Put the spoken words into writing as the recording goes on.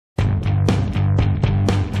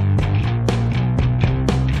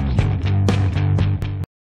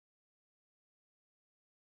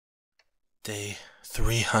Day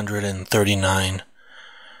 339.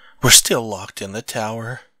 We're still locked in the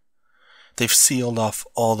tower. They've sealed off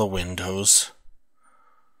all the windows.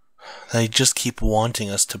 They just keep wanting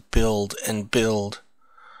us to build and build.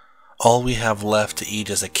 All we have left to eat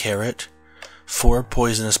is a carrot, 4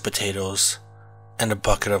 poisonous potatoes, and a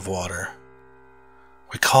bucket of water.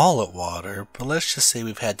 We call it water, but let's just say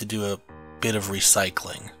we've had to do a bit of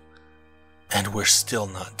recycling. And we're still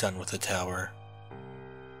not done with the tower.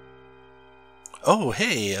 Oh,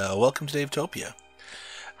 hey, welcome to Davetopia.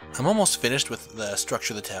 I'm almost finished with the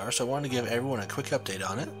structure of the tower, so I wanted to give everyone a quick update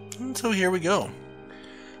on it. And so here we go.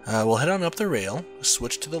 We'll head on up the rail,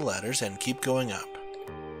 switch to the ladders, and keep going up.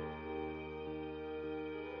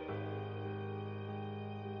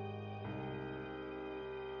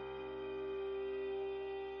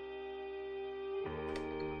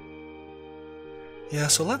 Yeah,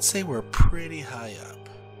 so let's say we're pretty high up.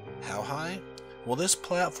 How high? Well, this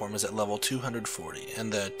platform is at level 240,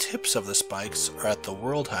 and the tips of the spikes are at the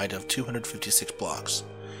world height of 256 blocks.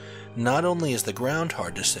 Not only is the ground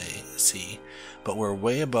hard to see, but we're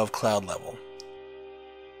way above cloud level.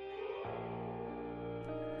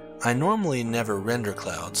 I normally never render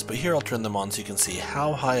clouds, but here I'll turn them on so you can see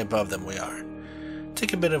how high above them we are.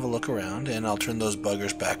 Take a bit of a look around, and I'll turn those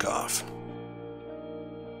buggers back off.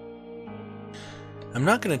 I'm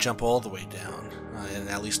not going to jump all the way down, and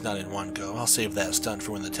at least not in one go. I'll save that stunt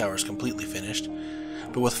for when the tower is completely finished.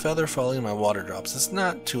 But with Feather falling in my water drops, it's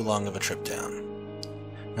not too long of a trip down.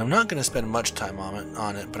 Now, I'm not going to spend much time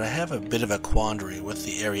on it, but I have a bit of a quandary with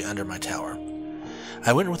the area under my tower.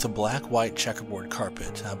 I went with a black-white checkerboard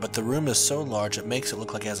carpet, but the room is so large it makes it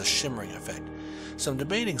look like it has a shimmering effect, so I'm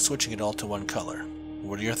debating switching it all to one color.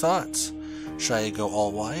 What are your thoughts? Should I go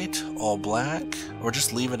all white, all black, or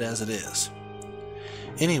just leave it as it is?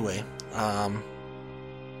 Anyway,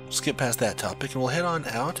 skip past that topic and we'll head on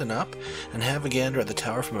out and up and have a gander at the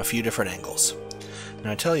tower from a few different angles.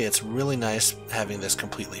 Now I tell you, it's really nice having this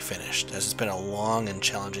completely finished, as it's been a long and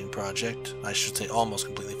challenging project. I should say almost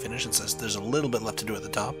completely finished, since there's a little bit left to do at the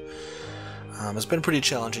top. It's been pretty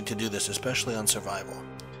challenging to do this, especially on survival.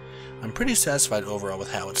 I'm pretty satisfied overall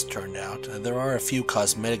with how it's turned out. There are a few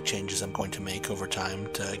cosmetic changes I'm going to make over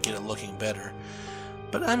time to get it looking better,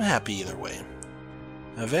 but I'm happy either way.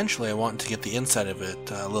 Eventually I want to get the inside of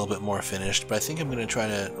it a little bit more finished, but I think I'm going to try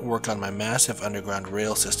to work on my massive underground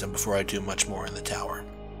rail system before I do much more in the tower.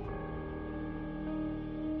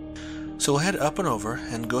 So we'll head up and over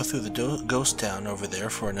and go through the ghost town over there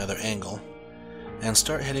for another angle, and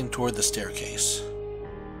start heading toward the staircase.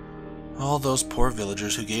 All those poor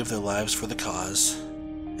villagers who gave their lives for the cause,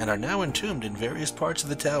 and are now entombed in various parts of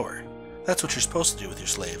the tower. That's what you're supposed to do with your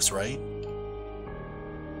slaves, right?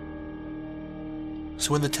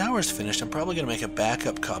 So when the tower's finished, I'm probably going to make a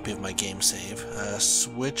backup copy of my game save,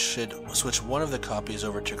 switch one of the copies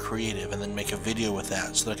over to creative, and then make a video with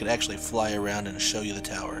that so that I could actually fly around and show you the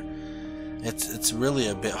tower. It's really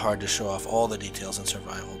a bit hard to show off all the details in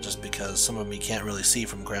survival, just because some of them you can't really see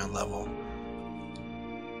from ground level.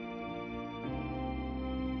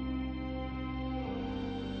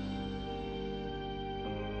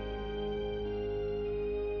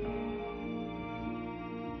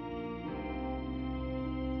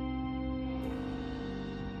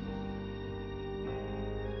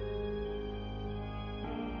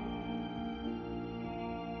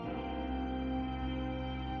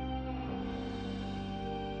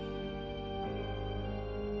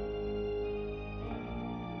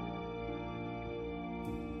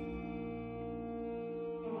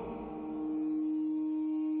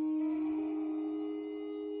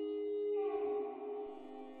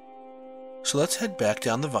 So let's head back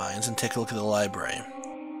down the vines and take a look at the library.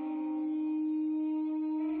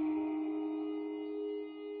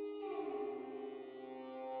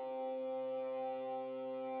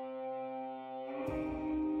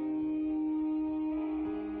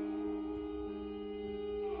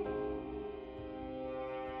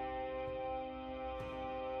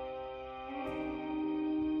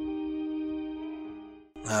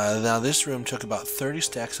 Now this room took about 30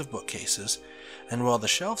 stacks of bookcases, and while the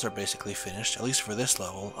shelves are basically finished, at least for this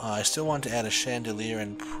level, I still want to add a chandelier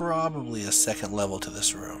and probably a second level to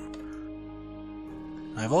this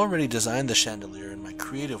room. I've already designed the chandelier in my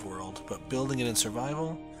creative world, but building it in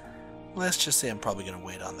survival, let's just say I'm probably going to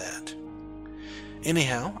wait on that.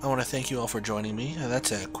 Anyhow, I want to thank you all for joining me.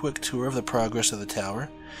 That's a quick tour of the progress of the tower,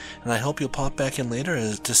 and I hope you'll pop back in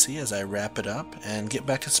later to see as I wrap it up and get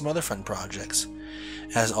back to some other fun projects.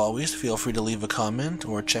 As always, feel free to leave a comment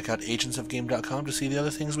or check out agentsofgame.com to see the other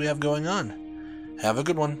things we have going on. Have a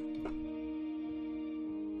good one.